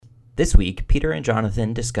This week, Peter and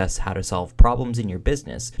Jonathan discuss how to solve problems in your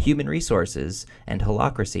business, human resources, and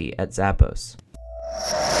holacracy at Zappos.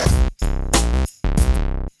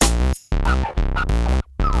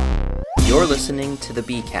 You're listening to the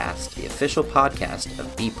Bcast, the official podcast of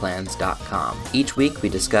bplans.com. Each week, we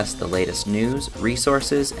discuss the latest news,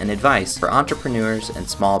 resources, and advice for entrepreneurs and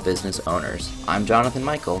small business owners. I'm Jonathan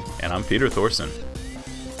Michael. And I'm Peter Thorson.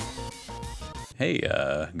 Hey,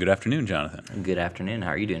 good afternoon, Jonathan. Good afternoon. How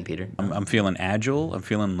are you doing, Peter? I'm feeling agile. I'm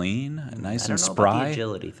feeling lean, nice and spry. I don't know about the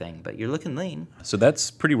agility thing, but you're looking lean. So that's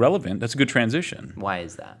pretty relevant. That's a good transition. Why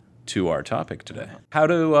is that? To our topic today. How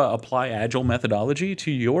to apply agile methodology to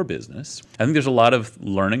your business. I think there's a lot of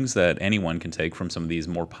learnings that anyone can take from some of these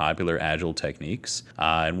more popular agile techniques.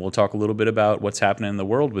 And we'll talk a little bit about what's happening in the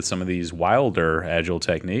world with some of these wilder agile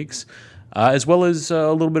techniques. As well as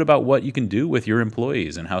a little bit about what you can do with your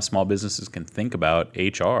employees and how small businesses can think about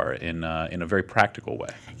HR in a very practical way.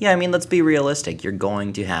 Yeah, I mean, let's be realistic. You're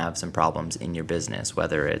going to have some problems in your business,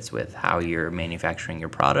 whether it's with how you're manufacturing your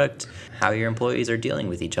product, how your employees are dealing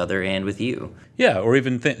with each other and with you. Yeah, or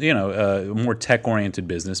even a more tech-oriented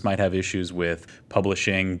business might have issues with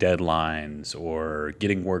publishing deadlines or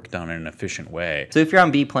getting work done in an efficient way. So if you're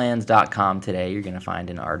on bplans.com today, you're going to find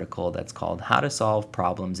an article that's called How to Solve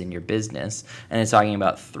Problems in Your Business, and it's talking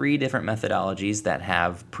about 3 different methodologies that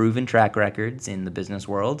have proven track records in the business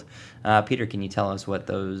world. Peter, can you tell us what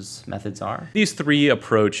those methods are? These 3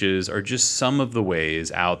 approaches are just some of the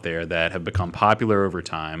ways out there that have become popular over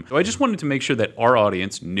time. So I just wanted to make sure that our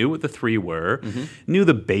audience knew what the 3 were, knew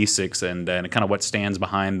the basics and kind of what stands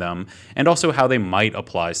behind them, and also how they might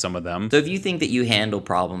apply some of them. So if you think that you handle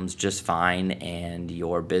problems just fine and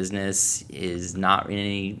your business is not in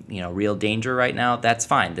any real danger right now, that's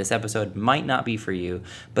fine. This episode might not be for you,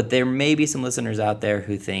 but there may be some listeners out there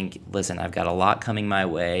who think, listen, I've got a lot coming my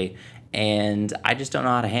way, and I just don't know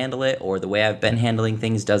how to handle it, or the way I've been handling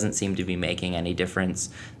things doesn't seem to be making any difference.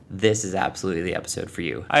 This is absolutely the episode for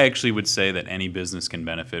you. I actually would say that any business can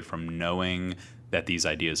benefit from knowing that these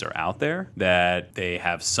ideas are out there, that they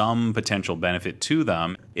have some potential benefit to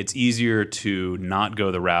them. It's easier to not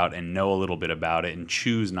go the route and know a little bit about it and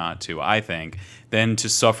choose not to, I think, than to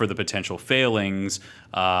suffer the potential failings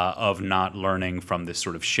of not learning from this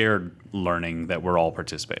sort of shared learning that we're all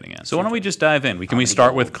participating in. So why don't we just dive in? Can we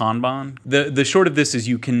start with Kanban? The short of this is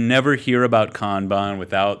you can never hear about Kanban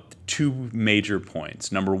without 2 major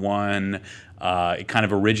points. Number 1, it kind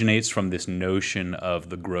of originates from this notion of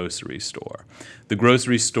the grocery store. The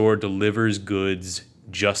grocery store delivers goods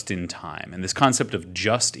just in time. And this concept of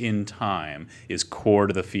just in time is core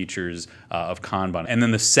to the features of Kanban. And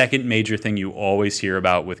then the second major thing you always hear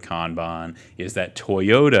about with Kanban is that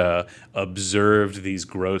Toyota observed these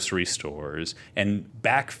grocery stores and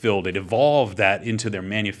backfilled it, evolved that into their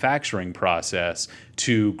manufacturing process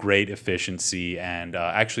to great efficiency and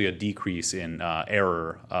actually a decrease in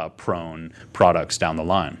error-prone products down the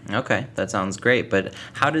line. Okay, that sounds great. But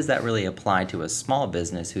how does that really apply to a small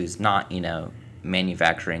business who's not,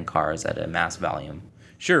 manufacturing cars at a mass volume?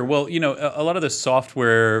 Sure. Well, a lot of the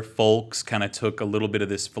software folks kind of took a little bit of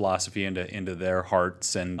this philosophy into their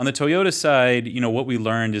hearts. And on the Toyota side, what we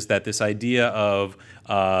learned is that this idea of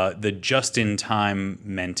the just-in-time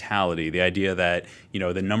mentality, the idea that,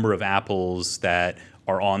 the number of apples that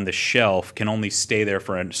are on the shelf can only stay there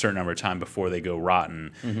for a certain number of time before they go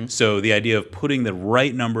rotten. So the idea of putting the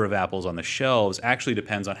right number of apples on the shelves actually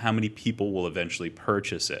depends on how many people will eventually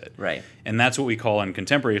purchase it. Right. And that's what we call in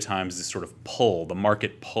contemporary times this sort of pull, the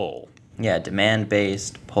market pull. Yeah,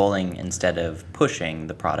 demand-based pulling instead of pushing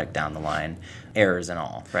the product down the line, errors and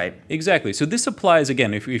all, right? Exactly. So this applies,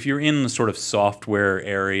 again, if you're in the sort of software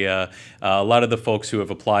area, a lot of the folks who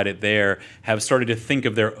have applied it there have started to think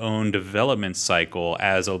of their own development cycle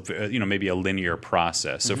as maybe a linear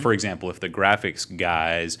process. So for example, if the graphics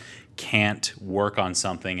guys can't work on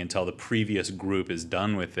something until the previous group is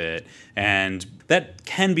done with it, and that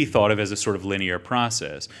can be thought of as a sort of linear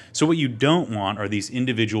process. So what you don't want are these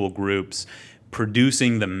individual groups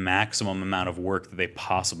producing the maximum amount of work that they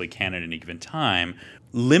possibly can at any given time.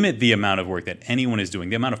 Limit the amount of work that anyone is doing,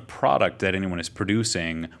 the amount of product that anyone is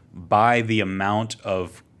producing, by the amount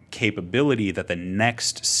of capability that the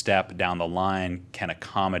next step down the line can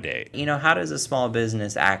accommodate. How does a small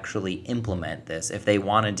business actually implement this if they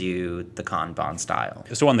want to do the Kanban style?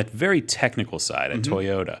 So on the very technical side at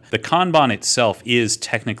Toyota, the Kanban itself is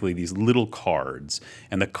technically these little cards,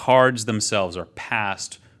 and the cards themselves are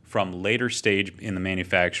passed from later stage in the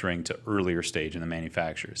manufacturing to earlier stage in the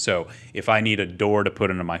manufacture. So if I need a door to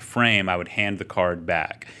put into my frame, I would hand the card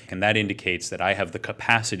back. And that indicates that I have the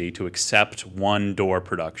capacity to accept one door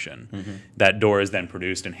production. Mm-hmm. That door is then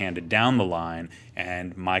produced and handed down the line,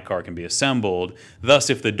 and my car can be assembled. Thus,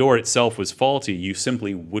 if the door itself was faulty, you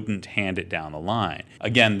simply wouldn't hand it down the line.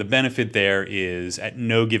 Again, the benefit there is at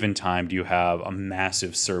no given time do you have a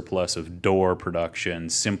massive surplus of door production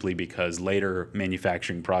simply because later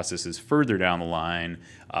manufacturing processes further down the line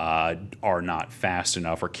are not fast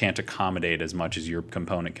enough or can't accommodate as much as your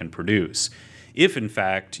component can produce. If, in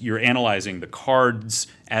fact, you're analyzing the cards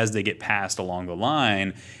as they get passed along the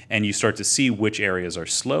line and you start to see which areas are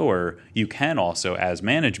slower, you can also, as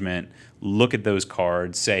management, look at those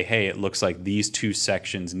cards, say, hey, it looks like these two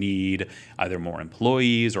sections need either more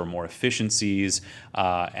employees or more efficiencies,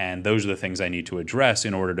 and those are the things I need to address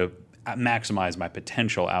in order to maximize my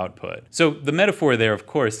potential output. So the metaphor there, of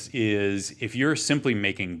course, is if you're simply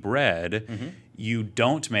making bread, mm-hmm. you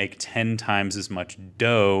don't make 10 times as much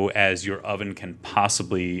dough as your oven can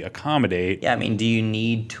possibly accommodate. Yeah, I mean, do you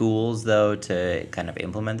need tools, though, to kind of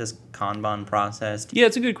implement this Kanban process? Yeah,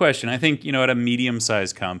 it's a good question. I think, at a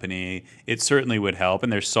medium-sized company, it certainly would help,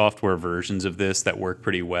 and there's software versions of this that work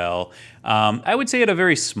pretty well. I would say at a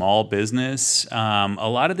very small business, a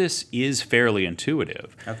lot of this is fairly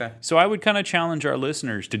intuitive. Okay. So I would kind of challenge our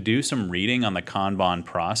listeners to do some reading on the Kanban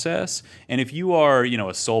process, and if you are,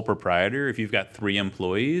 a sole proprietor, if you've got 3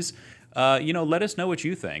 employees, let us know what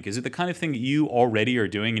you think. Is it the kind of thing that you already are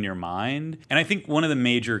doing in your mind? And I think one of the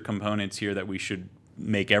major components here that we should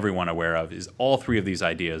make everyone aware of is all 3 of these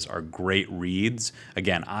ideas are great reads.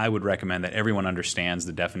 Again, I would recommend that everyone understands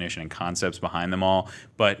the definition and concepts behind them all,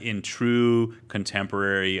 but in true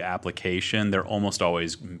contemporary application, they're almost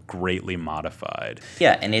always greatly modified.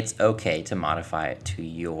 Yeah, and it's okay to modify it to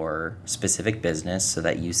your specific business so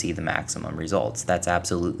that you see the maximum results. That's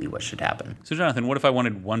absolutely what should happen. So Jonathan, what if I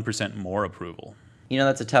wanted 1% more approval?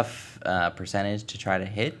 That's a tough percentage to try to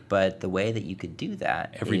hit, but the way that you could do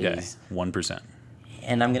that every day, 1%.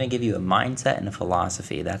 And I'm going to give you a mindset and a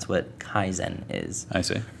philosophy. That's what Kaizen is. I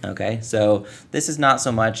see. Okay, so this is not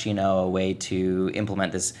so much, a way to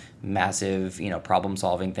implement this massive,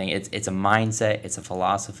 problem-solving thing. It's a mindset. It's a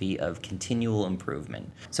philosophy of continual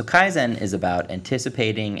improvement. So Kaizen is about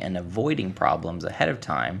anticipating and avoiding problems ahead of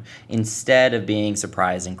time instead of being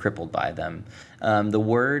surprised and crippled by them. The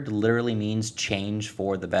word literally means change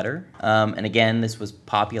for the better. And again, this was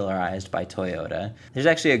popularized by Toyota. There's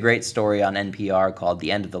actually a great story on NPR called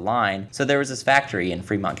The End of the Line. So there was this factory in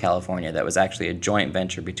Fremont, California that was actually a joint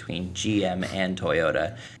venture between GM and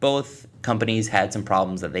Toyota. Both companies had some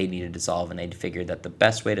problems that they needed to solve, and they figured that the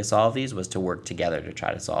best way to solve these was to work together to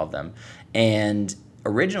try to solve them. And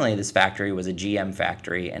originally, this factory was a GM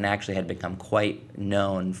factory and actually had become quite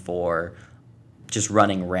known for just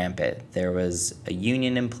running rampant. There was a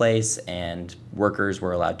union in place and workers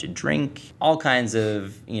were allowed to drink, all kinds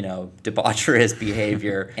of, debaucherous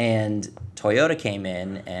behavior. And Toyota came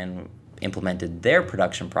in and implemented their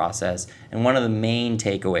production process. And one of the main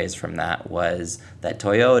takeaways from that was that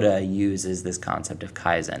Toyota uses this concept of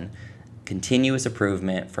Kaizen, continuous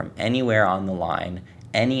improvement from anywhere on the line.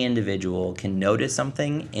 Any individual can notice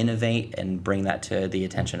something, innovate, and bring that to the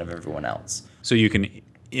attention of everyone else. So you can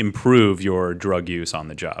improve your drug use on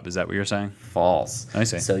the job. Is that what you're saying? False. I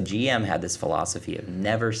see. So GM had this philosophy of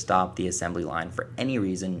never stop the assembly line for any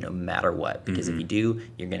reason, no matter what. Because if you do,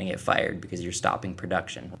 you're going to get fired because you're stopping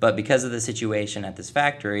production. But because of the situation at this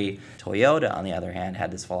factory, Toyota, on the other hand,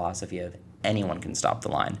 had this philosophy of anyone can stop the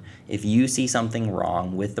line. If you see something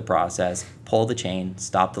wrong with the process, pull the chain,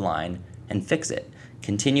 stop the line, and fix it.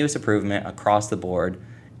 Continuous improvement across the board,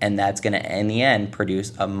 and that's going to, in the end,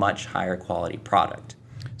 produce a much higher quality product.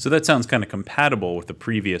 So that sounds kind of compatible with the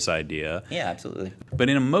previous idea. Yeah, absolutely. But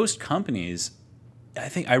in most companies,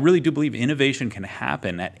 I really do believe innovation can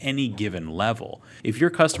happen at any given level. If your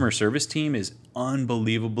customer service team is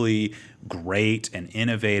unbelievably great and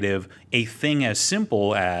innovative, a thing as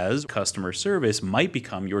simple as customer service might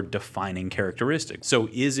become your defining characteristic. So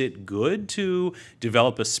is it good to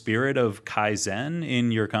develop a spirit of Kaizen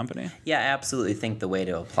in your company? Yeah, I absolutely think the way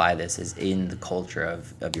to apply this is in the culture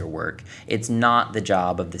of your work. It's not the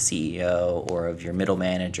job of the CEO or of your middle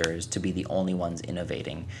managers to be the only ones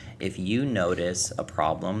innovating. If you notice a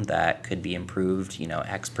problem that could be improved,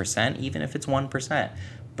 X%, even if it's 1%,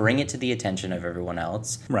 bring it to the attention of everyone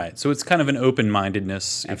else. Right. So it's kind of an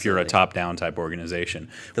open-mindedness if you're a top-down type organization.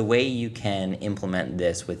 The way you can implement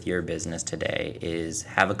this with your business today is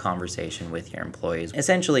have a conversation with your employees.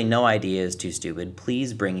 Essentially, no idea is too stupid.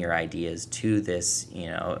 Please bring your ideas to this,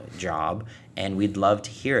 job, and we'd love to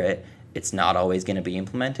hear it. It's not always going to be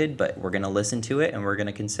implemented, but we're going to listen to it and we're going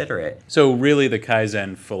to consider it. So really the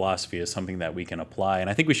Kaizen philosophy is something that we can apply, and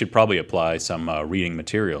I think we should probably apply some reading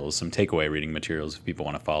materials, some takeaway reading materials if people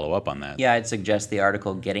want to follow up on that. Yeah, I'd suggest the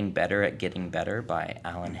article Getting Better at Getting Better by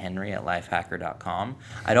Alan Henry at lifehacker.com.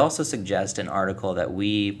 I'd also suggest an article that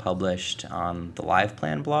we published on the Live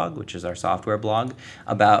Plan blog, which is our software blog,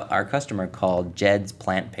 about our customer called Jed's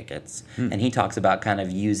Plant Pickets. And he talks about kind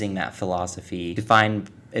of using that philosophy to find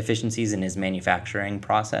efficiencies in his manufacturing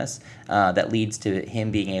process that leads to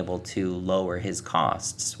him being able to lower his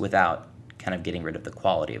costs without kind of getting rid of the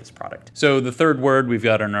quality of his product. So the third word we've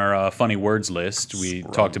got on our funny words list, we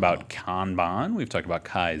Scrum. talked about Kanban, we've talked about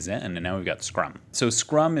Kaizen, and now we've got Scrum. So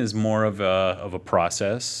Scrum is more of a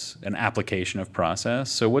process, an application of process.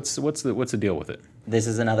 So what's the deal with it? This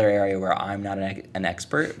is another area where I'm not an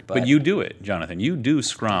expert, But you do it, Jonathan. You do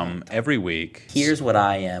Scrum every week. Here's what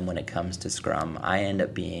I am when it comes to Scrum. I end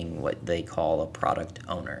up being what they call a product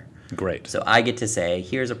owner. Great. So I get to say,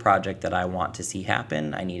 here's a project that I want to see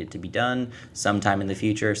happen. I need it to be done sometime in the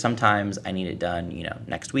future. Sometimes I need it done,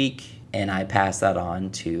 next week, and I pass that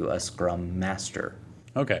on to a Scrum master.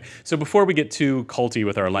 Okay, so before we get too culty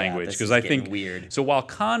with our language, this because is I getting think weird. So while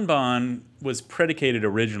Kanban was predicated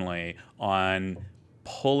originally on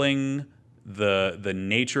pulling the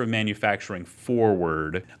nature of manufacturing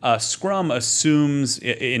forward, Scrum assumes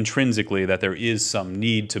intrinsically that there is some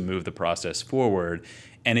need to move the process forward,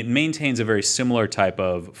 and it maintains a very similar type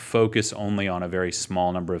of focus only on a very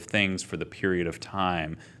small number of things for the period of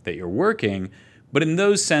time that you're working. But in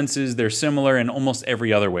those senses, they're similar. In almost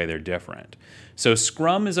every other way, they're different. So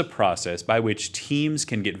Scrum is a process by which teams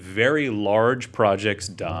can get very large projects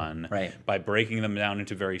done by breaking them down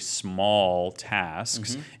into very small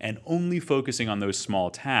tasks and only focusing on those small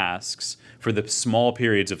tasks for the small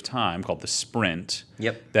periods of time called the sprint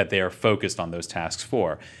that they are focused on those tasks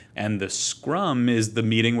for. And the Scrum is the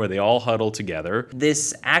meeting where they all huddle together.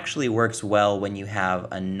 This actually works well when you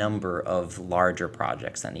have a number of larger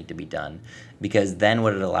projects that need to be done, because then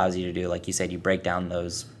what it allows you to do, like you said, you break down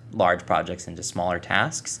those large projects into smaller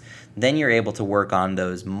tasks. Then you're able to work on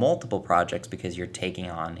those multiple projects because you're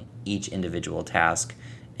taking on each individual task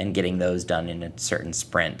and getting those done in a certain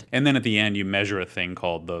sprint. And then at the end, you measure a thing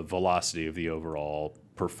called the velocity of the overall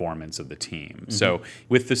performance of the team. So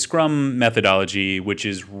with the Scrum methodology, which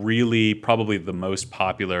is really probably the most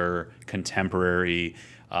popular contemporary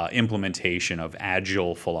implementation of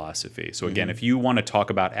Agile philosophy. So again, if you want to talk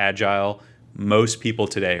about Agile, most people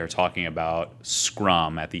today are talking about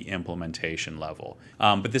Scrum at the implementation level.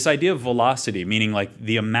 But this idea of velocity, meaning like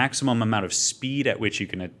the maximum amount of speed at which you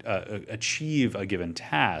can achieve a given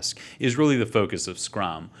task, is really the focus of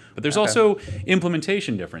Scrum. But there's also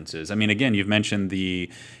implementation differences. I mean, again, you've mentioned the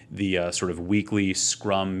sort of weekly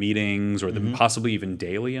Scrum meetings, or the possibly even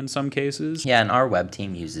daily in some cases. Yeah, and our web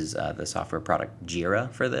team uses the software product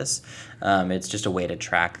Jira for this. It's just a way to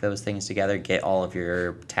track those things together, get all of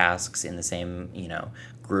your tasks in the same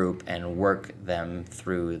group and work them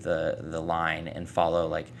through the line and follow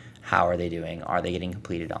like how are they doing? Are they getting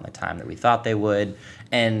completed on the time that we thought they would?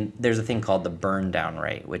 And there's a thing called the burn down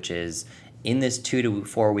rate, which is in this 2 to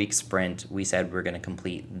 4 week sprint, we said we're going to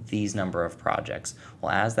complete these number of projects.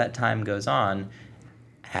 Well, as that time goes on,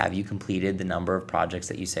 have you completed the number of projects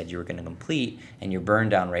that you said you were going to complete? And your burn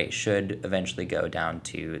down rate should eventually go down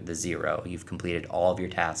to the 0. You've completed all of your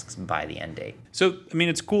tasks by the end date. So, I mean,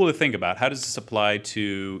 it's cool to think about. How does this apply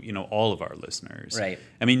to, all of our listeners? Right.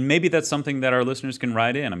 I mean, maybe that's something that our listeners can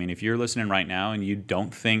write in. I mean, if you're listening right now and you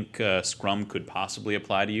don't think Scrum could possibly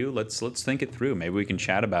apply to you, let's think it through. Maybe we can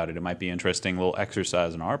chat about it. It might be an interesting little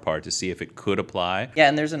exercise on our part to see if it could apply. Yeah,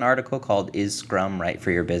 and there's an article called Is Scrum Right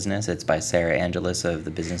for Your Business? It's by Sarah Angelus of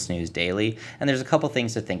the Business News Daily. And there's a couple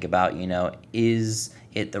things to think about. Is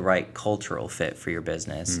it the right cultural fit for your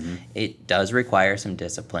business? It does require some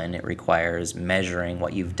discipline. It requires measuring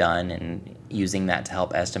what you've done and using that to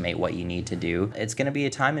help estimate what you need to do. It's going to be a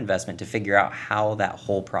time investment to figure out how that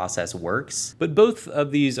whole process works. But both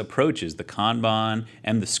of these approaches, the Kanban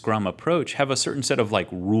and the Scrum approach, have a certain set of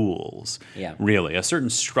rules, really, a certain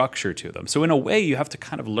structure to them. So in a way, you have to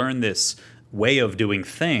kind of learn this way of doing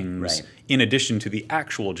things in addition to the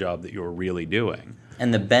actual job that you're really doing.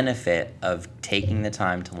 And the benefit of taking the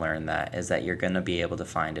time to learn that is that you're going to be able to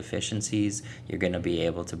find efficiencies, you're going to be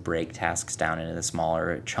able to break tasks down into the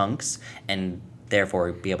smaller chunks, and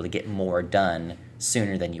therefore be able to get more done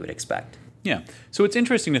sooner than you would expect. Yeah. So it's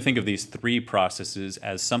interesting to think of these three processes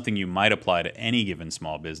as something you might apply to any given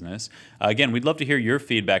small business. Again, we'd love to hear your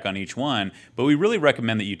feedback on each one, but we really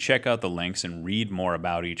recommend that you check out the links and read more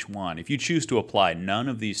about each one. If you choose to apply none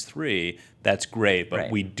of these three, that's great, but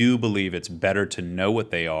Right. we do believe it's better to know what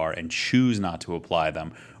they are and choose not to apply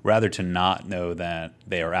them, rather to not know that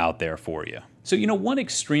they are out there for you. So, one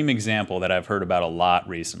extreme example that I've heard about a lot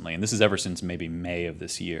recently, and this is ever since maybe May of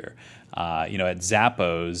this year, at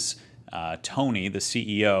Zappos, Tony, the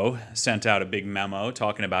CEO, sent out a big memo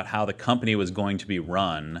talking about how the company was going to be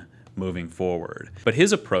run moving forward. But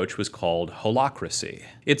his approach was called holacracy.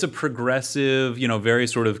 It's a progressive, very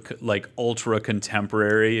sort of like ultra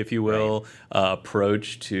contemporary, if you will,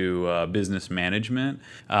 approach to business management.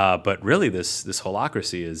 But really, this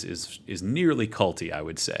holacracy is nearly culty, I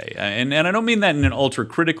would say. And I don't mean that in an ultra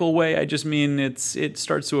critical way. I just mean it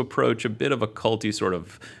starts to approach a bit of a culty sort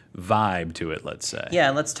of vibe to it, let's say. Yeah,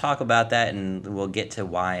 and let's talk about that, and we'll get to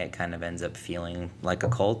why it kind of ends up feeling like a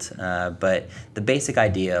cult. But the basic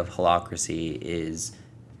idea of holacracy is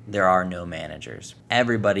there are no managers.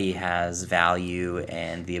 Everybody has value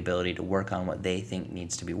and the ability to work on what they think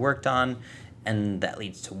needs to be worked on, and that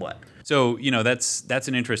leads to what? So, that's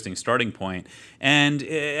an interesting starting point. And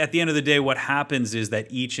at the end of the day, what happens is that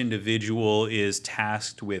each individual is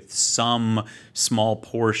tasked with some small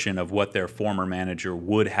portion of what their former manager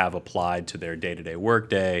would have applied to their day-to-day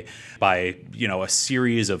workday by, a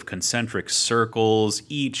series of concentric circles.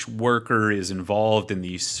 Each worker is involved in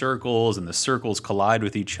these circles, and the circles collide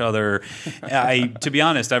with each other. To be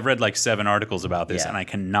honest, I've read like 7 articles about this, and I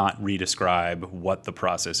cannot re-describe what the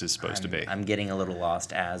process is supposed to be. I'm getting a little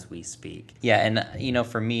lost as we speak. Yeah, and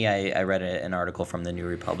for me, I read an article from the New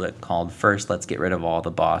Republic called "First, Let's Get Rid of All the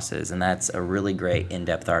Bosses," and that's a really great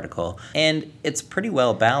in-depth article. And it's pretty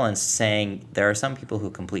well balanced, saying there are some people who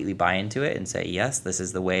completely buy into it and say, yes, this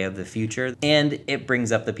is the way of the future. And it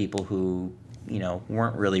brings up the people who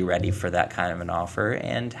weren't really ready for that kind of an offer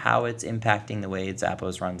and how it's impacting the way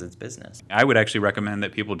Zappos runs its business. I would actually recommend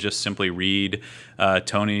that people just simply read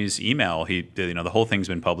Tony's email. The whole thing's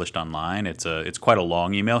been published online. It's quite a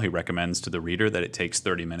long email. He recommends to the reader that it takes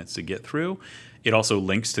 30 minutes to get through. It also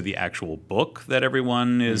links to the actual book that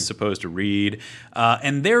everyone is supposed to read.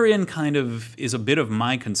 And therein kind of is a bit of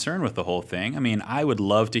my concern with the whole thing. I mean, I would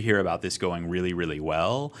love to hear about this going really, really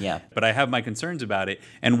well. Yeah. But I have my concerns about it.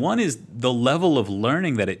 And one is the level of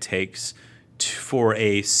learning that it takes for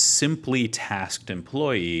a simply tasked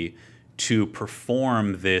employee to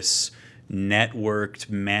perform this networked,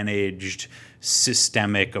 managed,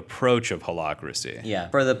 systemic approach of holacracy. Yeah.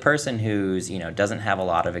 For the person who's, doesn't have a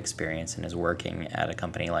lot of experience and is working at a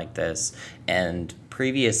company like this, and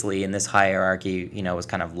previously in this hierarchy, was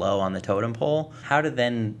kind of low on the totem pole, how do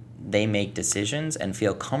then they make decisions and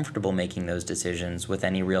feel comfortable making those decisions with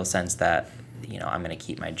any real sense that, I'm going to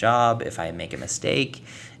keep my job if I make a mistake,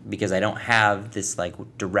 because I don't have this like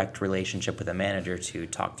direct relationship with a manager to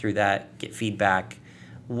talk through that, get feedback.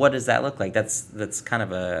 What does that look like? That's kind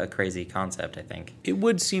of a crazy concept, I think. It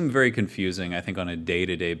would seem very confusing, I think, on a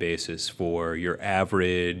day-to-day basis for your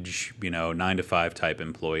average, 9-to-5 type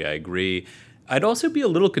employee. I agree. I'd also be a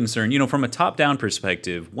little concerned, from a top-down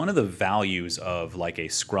perspective, one of the values of like a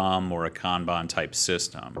Scrum or a Kanban type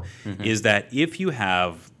system is that if you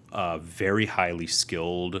have very highly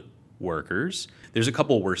skilled workers, there's a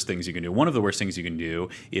couple worst things you can do. One of the worst things you can do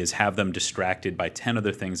is have them distracted by 10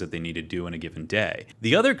 other things that they need to do in a given day.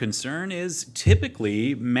 The other concern is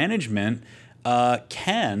typically management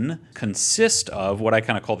can consist of what I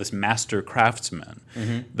kind of call this master craftsman.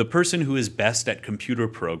 The person who is best at computer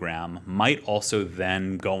program might also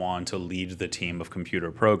then go on to lead the team of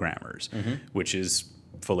computer programmers, which is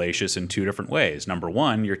fallacious in 2 different ways. Number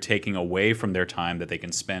one, you're taking away from their time that they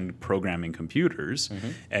can spend programming computers.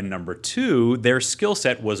 And number 2, their skill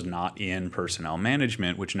set was not in personnel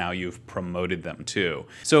management, which now you've promoted them to.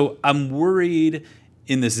 So I'm worried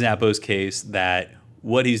in this Zappos case that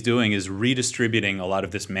what he's doing is redistributing a lot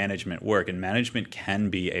of this management work, and management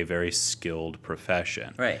can be a very skilled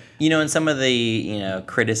profession. Right. And some of the,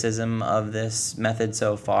 criticism of this method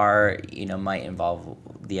so far, might involve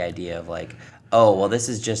the idea of like, oh, well, this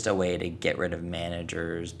is just a way to get rid of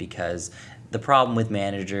managers, because the problem with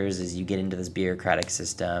managers is you get into this bureaucratic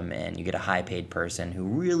system and you get a high-paid person who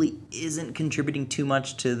really isn't contributing too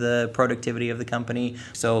much to the productivity of the company.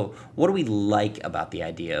 So what do we like about the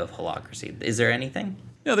idea of holacracy? Is there anything?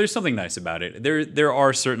 No, there's something nice about it. There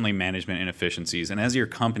are certainly management inefficiencies, and as your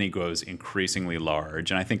company grows increasingly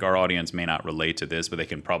large, and I think our audience may not relate to this, but they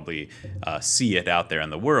can probably see it out there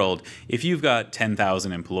in the world. If you've got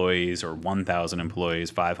 10,000 employees or 1,000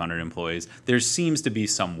 employees, 500 employees, there seems to be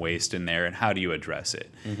some waste in there, and how do you address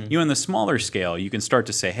it? In the smaller scale, you can start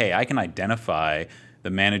to say, hey, I can identify the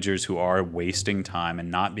managers who are wasting time and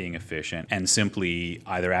not being efficient and simply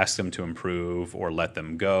either ask them to improve or let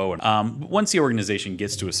them go. Once the organization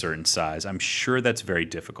gets to a certain size, I'm sure that's very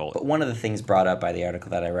difficult. But one of the things brought up by the article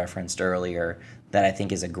that I referenced earlier that I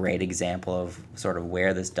think is a great example of sort of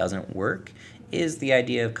where this doesn't work is the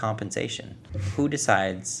idea of compensation. Who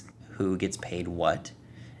decides who gets paid what?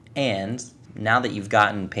 And now that you've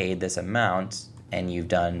gotten paid this amount, and you've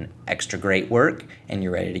done extra great work and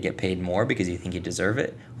you're ready to get paid more because you think you deserve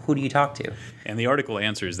it, who do you talk to? And the article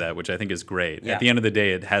answers that, which I think is great. Yeah. At the end of the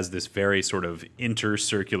day, it has this very sort of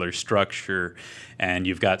intercircular structure, and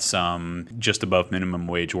you've got some just above minimum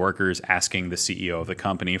wage workers asking the CEO of the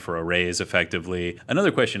company for a raise effectively.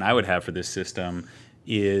 Another question I would have for this system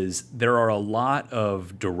is there are a lot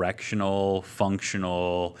of directional,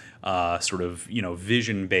 functional,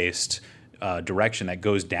 vision-based direction that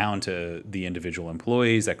goes down to the individual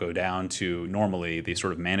employees, that go down to normally the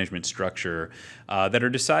sort of management structure that are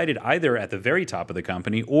decided either at the very top of the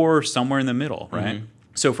company or somewhere in the middle, right? Mm-hmm.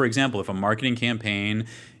 So, for example, if a marketing campaign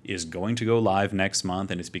is going to go live next month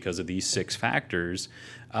and it's because of these 6 factors,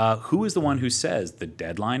 who is the one who says the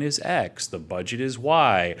deadline is X, the budget is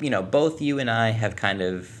Y? Both you and I have kind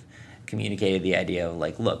of communicated the idea of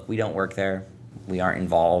like, look, we don't work there. We aren't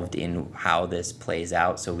involved in how this plays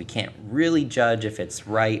out, so we can't really judge if it's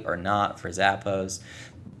right or not for Zappos.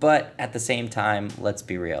 But at the same time, let's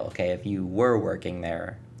be real, okay? If you were working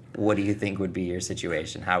there, what do you think would be your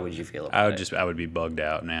situation? How would you feel about it? I would be bugged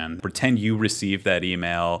out, man. Pretend you received that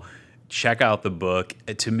email. Check out the book.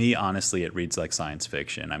 To me, honestly, it reads like science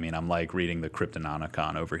fiction. I mean, I'm like reading the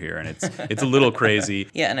Cryptonomicon over here, and it's a little crazy.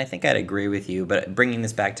 Yeah, and I think I'd agree with you, but bringing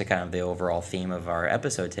this back to kind of the overall theme of our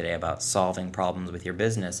episode today about solving problems with your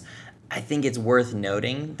business, I think it's worth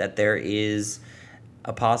noting that there is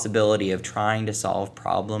a possibility of trying to solve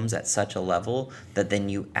problems at such a level that then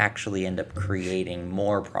you actually end up creating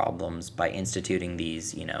more problems by instituting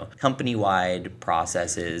these, company-wide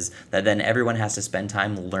processes that then everyone has to spend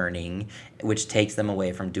time learning, which takes them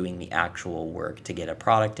away from doing the actual work to get a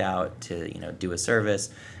product out, to, do a service.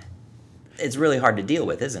 It's really hard to deal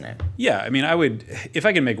with, isn't it? Yeah, I mean, if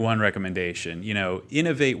I can make one recommendation,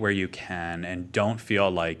 innovate where you can and don't feel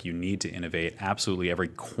like you need to innovate absolutely every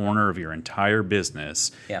corner of your entire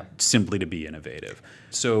business simply to be innovative.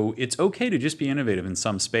 So it's okay to just be innovative in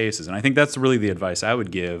some spaces. And I think that's really the advice I would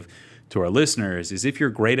give to our listeners is if you're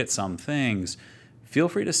great at some things, feel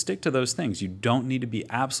free to stick to those things. You don't need to be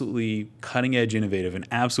absolutely cutting-edge innovative in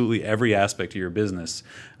absolutely every aspect of your business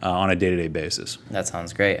on a day-to-day basis. That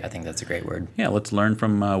sounds great. I think that's a great word. Yeah, let's learn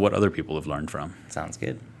from what other people have learned from. Sounds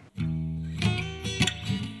good.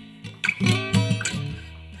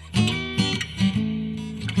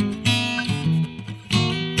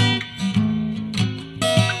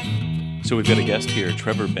 So we've got a guest here,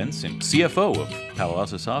 Trevor Benson, CFO of Palo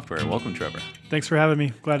Alto Software. Welcome, Trevor. Thanks for having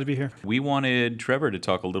me. Glad to be here. We wanted Trevor to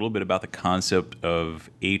talk a little bit about the concept of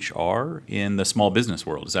HR in the small business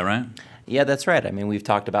world. Is that right? Yeah, that's right. I mean, we've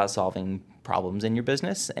talked about solving problems in your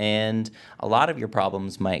business, and a lot of your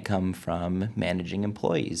problems might come from managing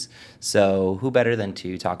employees. So who better than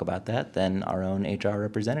to talk about that than our own HR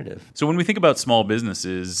representative? So when we think about small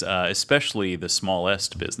businesses, especially the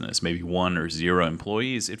smallest business, maybe 1 or 0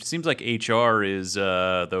 employees, it seems like HR is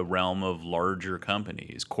the realm of larger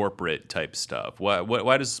companies, corporate type stuff.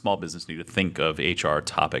 Why does a small business need to think of HR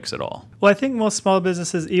topics at all? Well, I think most small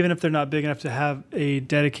businesses, even if they're not big enough to have a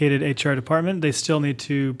dedicated HR department, they still need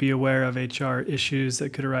to be aware of HR issues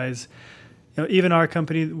that could arise. Even our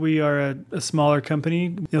company, we are a smaller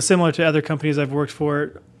company. Similar to other companies I've worked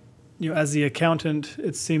for, as the accountant,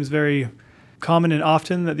 it seems very common and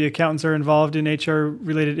often that the accountants are involved in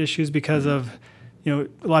HR-related issues because of, a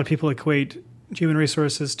lot of people equate human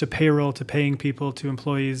resources to payroll, to paying people, to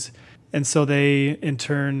employees, and so they in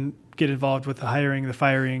turn get involved with the hiring, the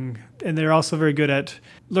firing, and they're also very good at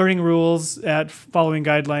learning rules, at following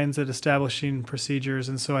guidelines, at establishing procedures.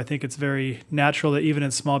 And so I think it's very natural that even in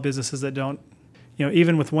small businesses that don't,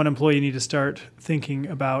 even with 1 employee, you need to start thinking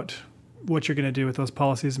about what you're going to do with those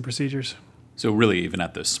policies and procedures. So really, even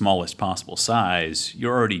at the smallest possible size,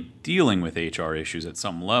 you're already dealing with HR issues at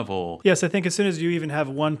some level. Yes, I think as soon as you even have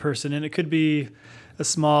 1 person, and it could be a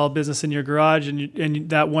small business in your garage, and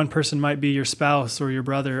that 1 person might be your spouse or your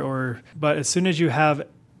brother, but as soon as you have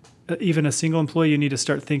even a single employee, you need to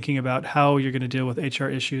start thinking about how you're going to deal with HR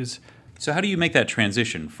issues. So how do you make that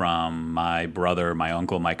transition from my brother, my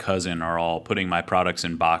uncle, my cousin are all putting my products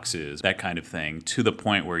in boxes, that kind of thing, to the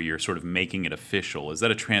point where you're sort of making it official? Is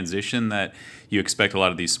that a transition that you expect a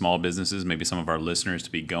lot of these small businesses, maybe some of our listeners,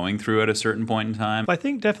 to be going through at a certain point in time? I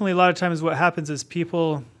think definitely a lot of times what happens is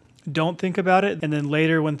people don't think about it, and then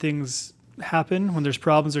later when things happen, when there's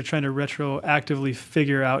problems, they're trying to retroactively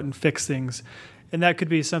figure out and fix things. And that could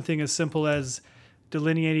be something as simple as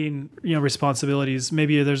delineating, responsibilities.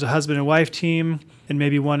 Maybe there's a husband and wife team, and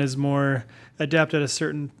maybe one is more adept at a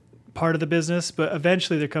certain part of the business, but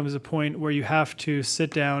eventually there comes a point where you have to sit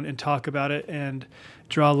down and talk about it and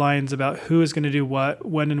draw lines about who is going to do what,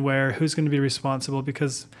 when and where, who's going to be responsible,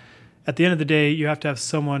 because at the end of the day, you have to have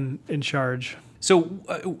someone in charge. So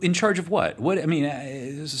in charge of what?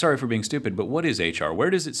 Sorry for being stupid, but what is HR? Where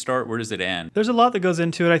does it start? Where does it end? There's a lot that goes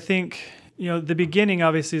into it. I think, the beginning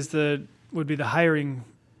obviously would be the hiring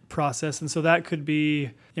process. And so that could be,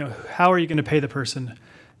 how are you going to pay the person?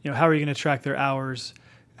 How are you going to track their hours?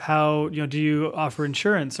 How, do you offer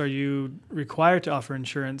insurance? Are you required to offer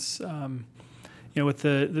insurance? With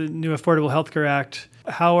the new Affordable Health Care Act,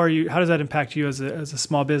 how does that impact you as a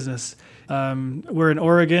small business? We're in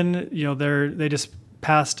Oregon, they just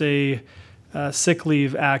passed a sick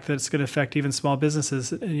leave act that's going to affect even small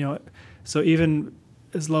businesses. And, so even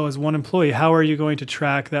as low as one employee, how are you going to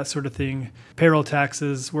track that sort of thing? Payroll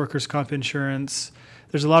taxes, workers' comp insurance.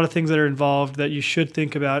 There's a lot of things that are involved that you should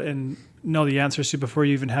think about and know the answers to before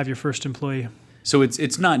you even have your first employee. So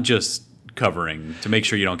it's not just covering to make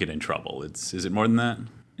sure you don't get in trouble. Is it more than that?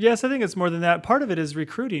 Yes, I think it's more than that. Part of it is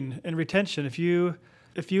recruiting and retention. If you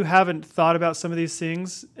haven't thought about some of these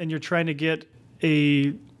things and you're trying to get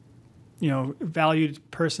a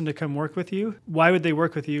valued person to come work with you, why would they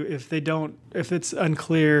work with you if it's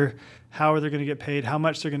unclear how are they going to get paid, how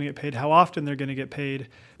much they're going to get paid, how often they're going to get paid?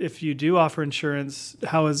 If you do offer insurance,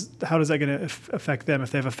 how is that going to affect them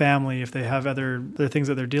if they have a family, if they have other things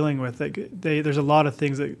that they're dealing with? There's a lot of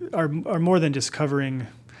things that are more than just covering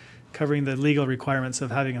the legal requirements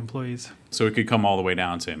of having employees. So it could come all the way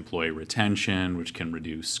down to employee retention, which can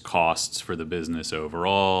reduce costs for the business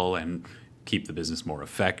overall and keep the business more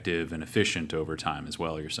effective and efficient over time as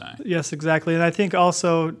well, you're saying? Yes, exactly. And I think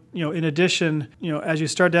also, in addition, as you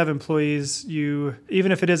start to have employees,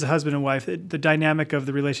 even if it is a husband and wife, the dynamic of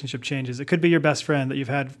the relationship changes. It could be your best friend that you've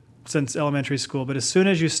had since elementary school, but as soon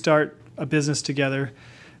as you start a business together,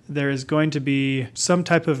 there is going to be some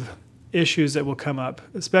type of issues that will come up,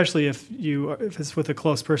 especially if it's with a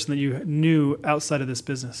close person that you knew outside of this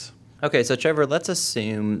business. Okay, so Trevor, let's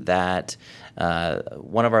assume that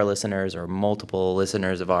one of our listeners or multiple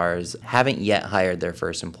listeners of ours haven't yet hired their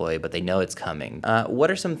first employee, but they know it's coming. What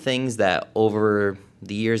are some things that over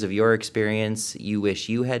the years of your experience you wish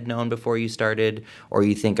you had known before you started, or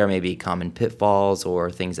you think are maybe common pitfalls or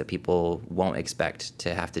things that people won't expect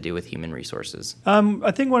to have to do with human resources? I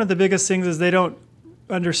think one of the biggest things is they don't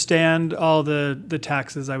understand all the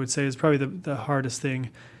taxes, I would say, is probably the hardest thing.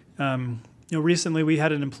 Recently we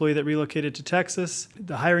had an employee that relocated to Texas.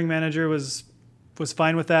 The hiring manager was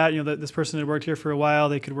fine with that. This person had worked here for a while.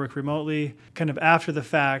 They could work remotely. Kind of after the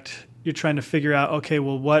fact, you're trying to figure out, okay,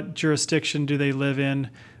 well, what jurisdiction do they live in?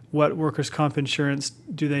 What workers' comp insurance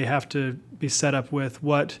do they have to be set up with?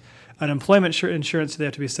 What unemployment insurance do they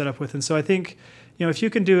have to be set up with? And so I think, if you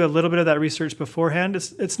can do a little bit of that research beforehand,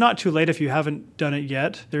 it's not too late if you haven't done it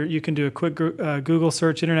yet. You can do a quick Google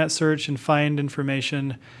search, internet search, and find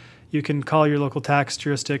information. You can call your local tax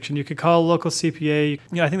jurisdiction. You could call a local CPA.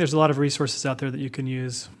 I think there's a lot of resources out there that you can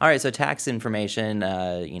use. All right, so tax information,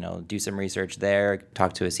 do some research there,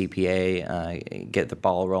 talk to a CPA, get the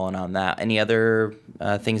ball rolling on that. Any other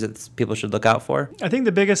things that people should look out for? I think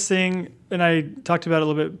the biggest thing, and I talked about it a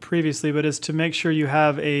little bit previously, but is to make sure you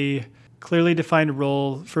have a clearly defined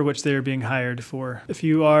role for which they are being hired for. If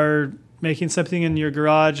you are making something in your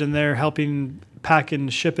garage and they're helping pack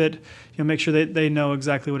and ship it, make sure they know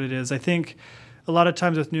exactly what it is. I think a lot of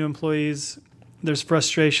times with new employees, there's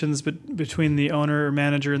frustrations between the owner or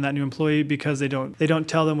manager and that new employee because they don't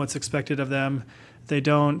tell them what's expected of them. They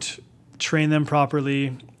don't train them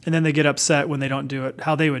properly, and then they get upset when they don't do it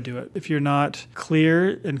how they would do it. If you're not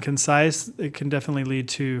clear and concise, it can definitely lead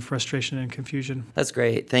to frustration and confusion. That's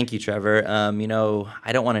great. Thank you, Trevor.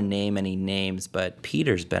 I don't want to name any names, but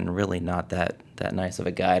Peter's been really not that nice of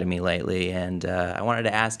a guy to me lately, and I wanted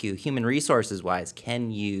to ask you, human resources-wise,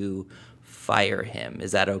 can you fire him?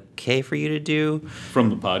 Is that okay for you to do?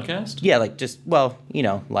 From the podcast? Yeah,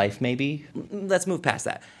 life maybe. Let's move past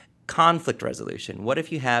that. Conflict resolution. What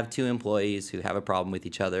if you have two employees who have a problem with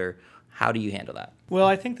each other? How do you handle that? Well,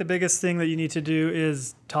 I think the biggest thing that you need to do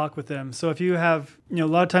is talk with them. So if you have, a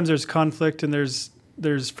lot of times there's conflict and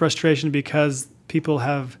there's frustration because people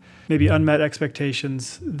have maybe unmet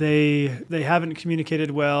expectations. They haven't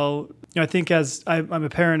communicated well. I think as I'm a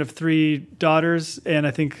parent of 3 daughters, and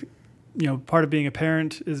I think part of being a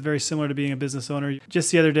parent is very similar to being a business owner.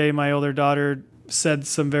 Just the other day, my older daughter said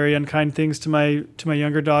some very unkind things to my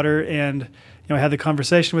younger daughter, and I had the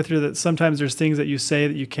conversation with her that sometimes there's things that you say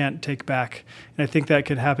that you can't take back, and I think that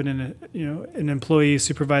could happen in an employee,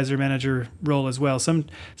 supervisor, manager role as well.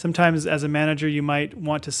 Sometimes as a manager, you might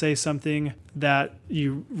want to say something that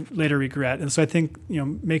you later regret, and so I think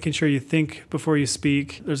making sure you think before you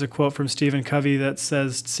speak. There's a quote from Stephen Covey that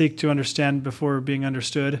says, "Seek to understand before being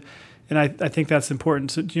understood," and I think that's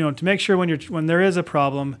important. So to make sure when there is a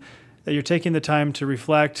problem, that you're taking the time to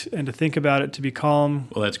reflect and to think about it, to be calm.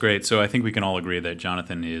 Well, that's great. So I think we can all agree that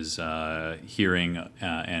Jonathan is hearing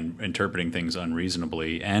and interpreting things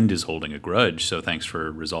unreasonably and is holding a grudge. So thanks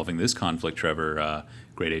for resolving this conflict, Trevor.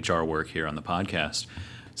 Great HR work here on the podcast.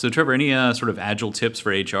 So Trevor, any sort of agile tips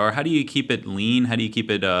for HR? How do you keep it lean? How do you keep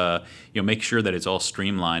it, make sure that it's all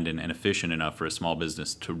streamlined and efficient enough for a small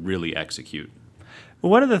business to really execute? Well,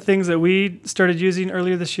 one of the things that we started using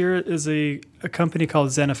earlier this year is a company called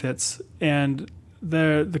Zenefits. And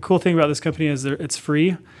the cool thing about this company is it's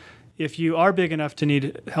free. If you are big enough to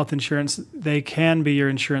need health insurance, they can be your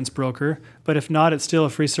insurance broker. But if not, it's still a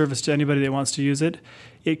free service to anybody that wants to use it.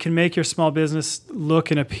 It can make your small business look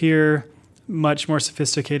and appear much more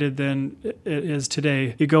sophisticated than it is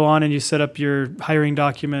today. You go on and you set up your hiring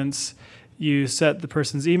documents. You set the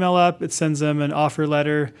person's email up. It sends them an offer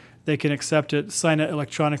letter. They can accept it, sign it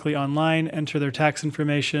electronically online, enter their tax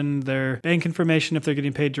information, their bank information if they're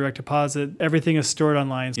getting paid direct deposit. Everything is stored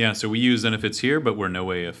online. Yeah, so we use Zenefits here, but we're no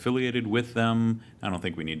way affiliated with them. I don't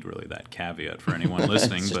think we need really that caveat for anyone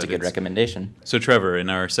listening. It's just a good recommendation. So Trevor,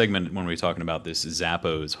 in our segment when we were talking about this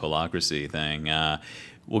Zappos holacracy thing,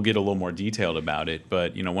 we'll get a little more detailed about it.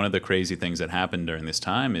 But one of the crazy things that happened during this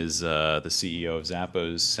time is the CEO of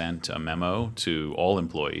Zappos sent a memo to all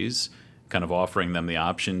employees kind of offering them the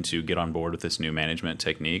option to get on board with this new management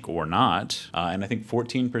technique or not. And I think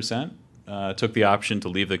 14% took the option to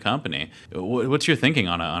leave the company. What's your thinking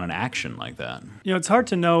on an action like that? It's hard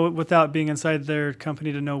to know without being inside their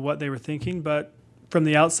company to know what they were thinking, but from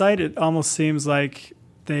the outside, it almost seems like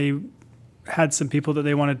they had some people that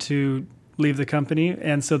they wanted to leave the company,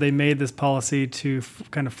 and so they made this policy to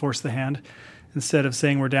kind of force the hand. Instead of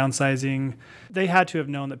saying we're downsizing, they had to have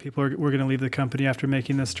known that people were going to leave the company after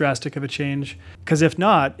making this drastic of a change. Because if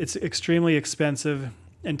not, it's extremely expensive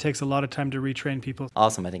and takes a lot of time to retrain people.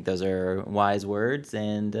 Awesome. I think those are wise words,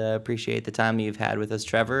 and appreciate the time you've had with us,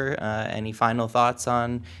 Trevor. Any final thoughts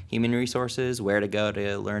on human resources, where to go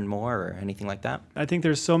to learn more, or anything like that? I think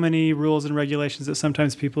there's so many rules and regulations that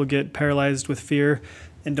sometimes people get paralyzed with fear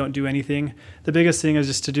and don't do anything. The biggest thing is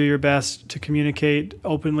just to do your best to communicate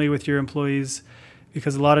openly with your employees,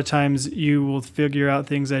 because a lot of times you will figure out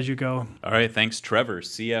things as you go. All right, thanks, Trevor,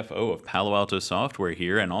 CFO of Palo Alto Software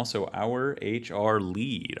here, and also our HR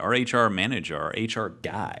lead, our HR manager, our HR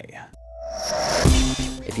guy.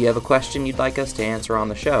 If you have a question you'd like us to answer on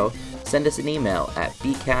the show, send us an email at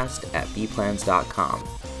bcast@bplans.com.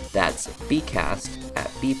 That's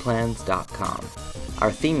bcast@bplans.com.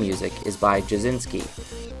 Our theme music is by Jasinski.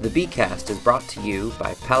 The Bcast is brought to you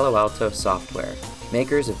by Palo Alto Software,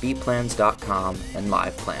 makers of bplans.com and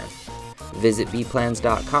LivePlan. Visit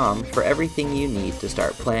bplans.com for everything you need to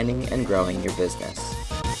start planning and growing your business.